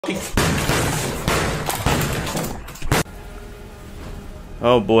Oh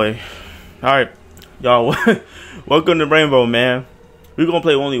boy. Alright, y'all. Welcome to Rainbow, man. We're gonna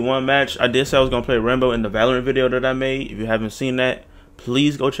play only one match. I did say I was gonna play Rainbow in the Valorant video that I made. If you haven't seen that,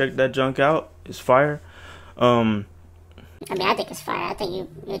 please go check that junk out. It's fire. I mean, I think it's fire. I think you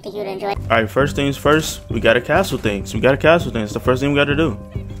would enjoy it. Alright, first things first, we gotta castle things. It's the first thing we gotta do.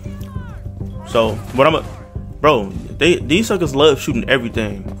 So what bro, these suckers love shooting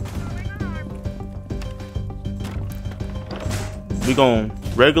everything. We gon'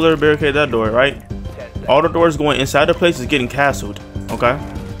 regular barricade that door, right? All the doors going inside the place is getting castled, okay?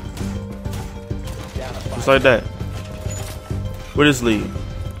 Just like that. Where does this lead?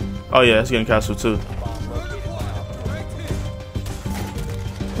 Oh yeah, it's getting castled too.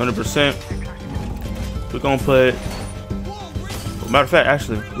 100%. We're gonna put. Matter of fact,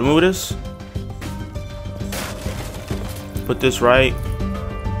 actually, remove this. Put this right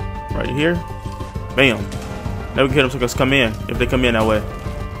here. Bam. Now we can hit them so let's come in if they come in that way.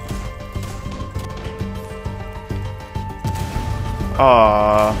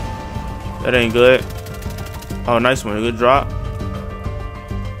 Ah, that ain't good. Oh, nice one. Good drop.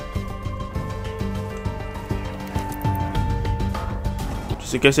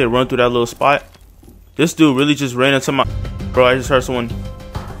 Just in case they run through that little spot. This dude really just ran into my. Bro, I just heard someone.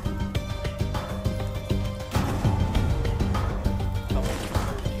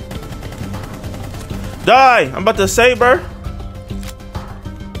 Die! I'm about to save her.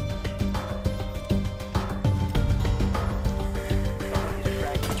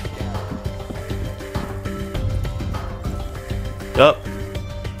 Yup.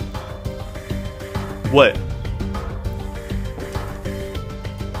 What?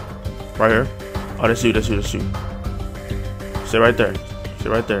 Right here. Oh, that's you. Stay right there.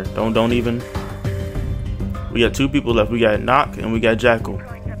 Don't even. We got two people left. We got Knock and we got Jackal.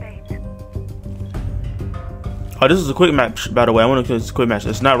 Oh, this is a quick match, by the way. I want to it's a quick match.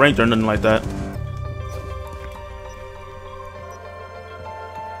 It's not ranked or nothing like that.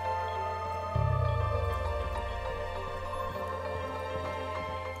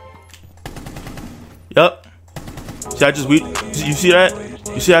 Yup. See, I just you see that?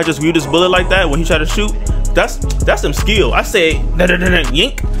 You see I just viewed this bullet like that when he tried to shoot? That's some skill. I say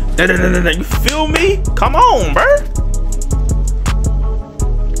yink. You feel me? Come on, bruh.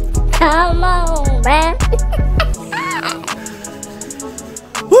 Come on, bruh.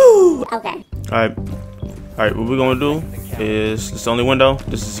 Woo! Okay. Alright, what we're gonna do is this only window.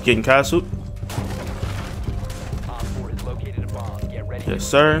 This is getting castled. Yes,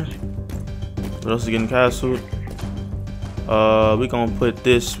 sir. What else is getting castled? We're gonna put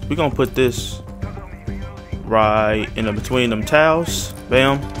this right in between them tiles.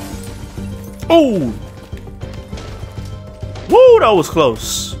 Bam. Oh! Woo, that was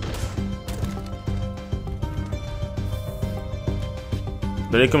close.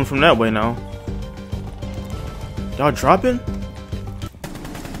 But they coming from that way now. Y'all dropping?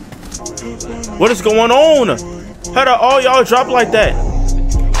 What is going on? How do all y'all drop like that?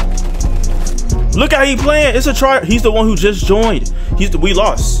 Look how he playing. It's a try. He's the one who just joined. We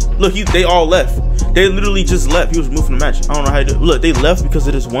lost. Look, they all left. They literally just left. He was moving the match. I don't know how to do it. Look, they left because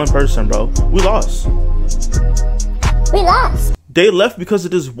of this one person, bro. We lost. They left because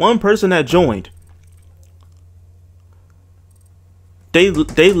of this one person that joined. They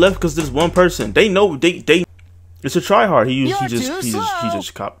left because there's one person. They know they. It's a try hard. He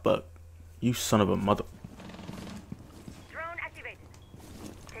just caught buck. You son of a mother. Drone activated.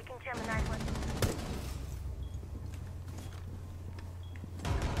 Taking Gemini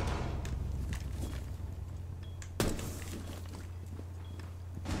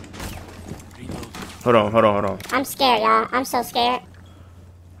 1. Hold on. I'm scared, y'all. I'm so scared.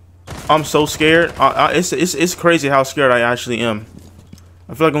 I'm so scared. It's crazy how scared I actually am.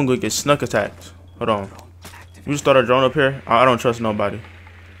 I feel like I'm gonna get snuck attacked. Hold on. You just start a drone up here? I don't trust nobody.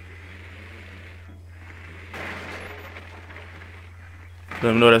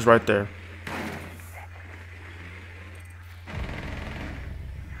 Let me know that's right there.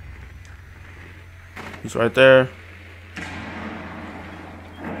 He's right there.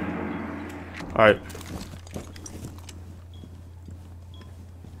 Alright.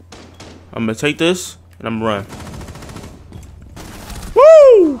 I'm gonna take this and I'm gonna run.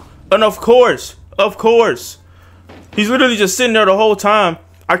 Woo! And of course. He's literally just sitting there the whole time.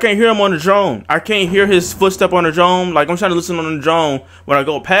 I can't hear him on the drone. I can't hear his footstep on the drone. Like, I'm trying to listen on the drone when I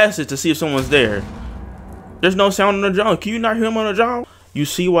go past it to see if someone's there. There's no sound on the drone. Can you not hear him on the drone? You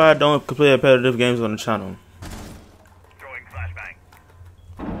see why I don't play competitive games on the channel.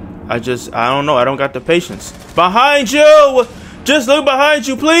 I don't know. I don't got the patience. Behind you! Just look behind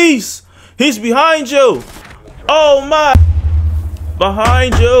you, please. He's behind you. Oh my.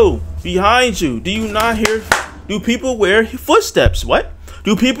 Behind you. Behind you. Do you not hear? Do people wear footsteps? What?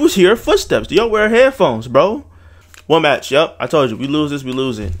 Do people hear footsteps? Do y'all wear headphones, bro? One match. Yep. I told you. We lose this, we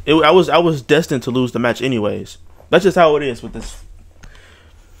lose it. I was destined to lose the match anyways. That's just how it is with this.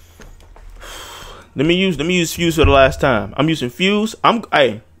 Let me use Fuse for the last time. I'm using Fuse. I'm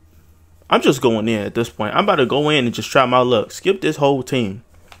just going in at this point. I'm about to go in and just try my luck. Skip this whole team.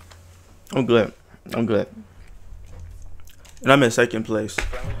 I'm good. I'm good. And I'm in second place.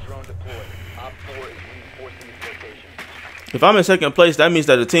 If I'm in second place, that means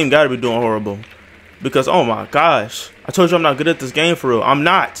that the team got to be doing horrible. Because, oh my gosh. I told you I'm not good at this game for real. I'm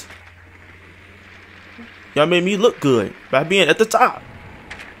not. Y'all made me look good by being at the top.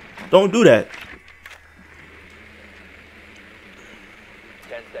 Don't do that.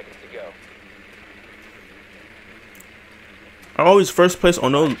 10 seconds to go. I'm always first place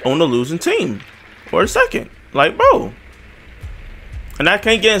on the losing team. Or second. Like, bro. And I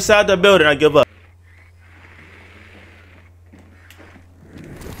can't get inside the building. I give up.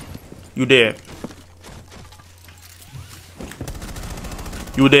 You dead.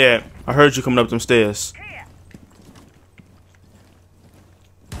 You dead. I heard you coming up them stairs.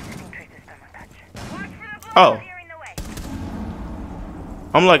 Oh.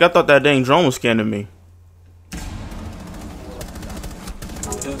 I'm like, I thought that dang drone was scanning me.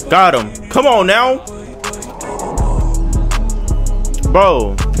 Got him. Come on now.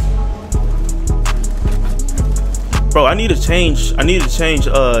 Bro. Bro, I need to change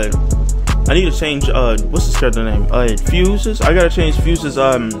what's his character name? Fuses? I gotta change Fuse's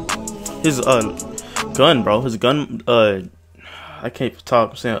his gun, bro. His gun I can't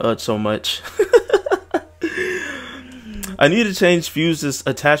talk, I'm saying so much. I need to change Fuse's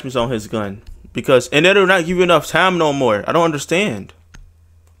attachments on his gun. Because and it'll not give you enough time no more. I don't understand.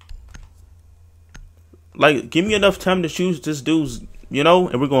 Like, give me enough time to choose this dude's, you know,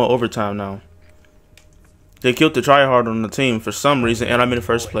 and we're going overtime now. They killed the tryhard on the team for some reason, and I'm in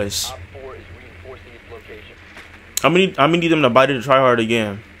first place. I'm gonna need them to bite it to tryhard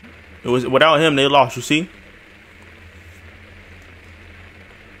again. It was without him they lost. You see?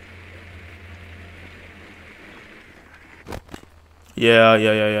 Yeah.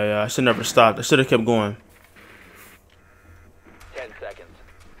 I should never stopped. I should have kept going. 10 seconds.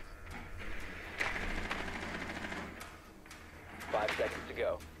 5 seconds to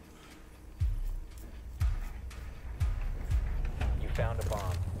go. You found a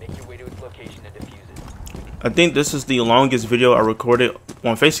bomb. Make your way to its location and defuse it. I think this is the longest video I recorded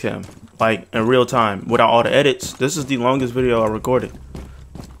on Facecam, like in real time, without all the edits. This is the longest video I recorded.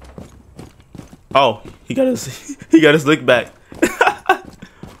 Oh, he got his lick back.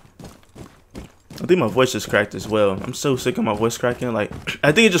 I think my voice just cracked as well. I'm so sick of my voice cracking. Like,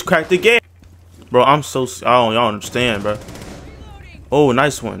 I think it just cracked again. Bro, I don't y'all understand, bro. Oh,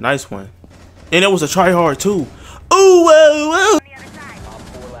 nice one. And it was a tryhard too. Ooh, whoa.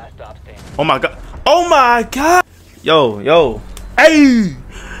 Oh my god. Oh my god. Yo. Hey,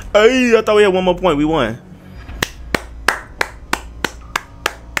 I thought we had one more point. We won.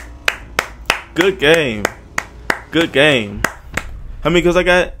 Good game. How many kills I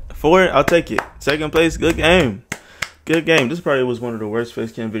got? 4. I'll take it. Second place. Good game. This probably was one of the worst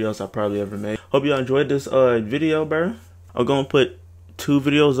facecam videos I probably ever made. Hope y'all enjoyed this video, bro. I'm gonna put 2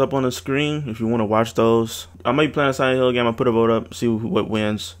 videos up on the screen if you want to watch those. I might be playing a Silent Hill game. I'll put a vote up, see what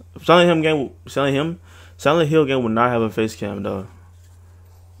wins. Silent Hill game would not have a face cam though.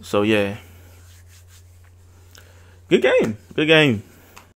 So yeah. Good game.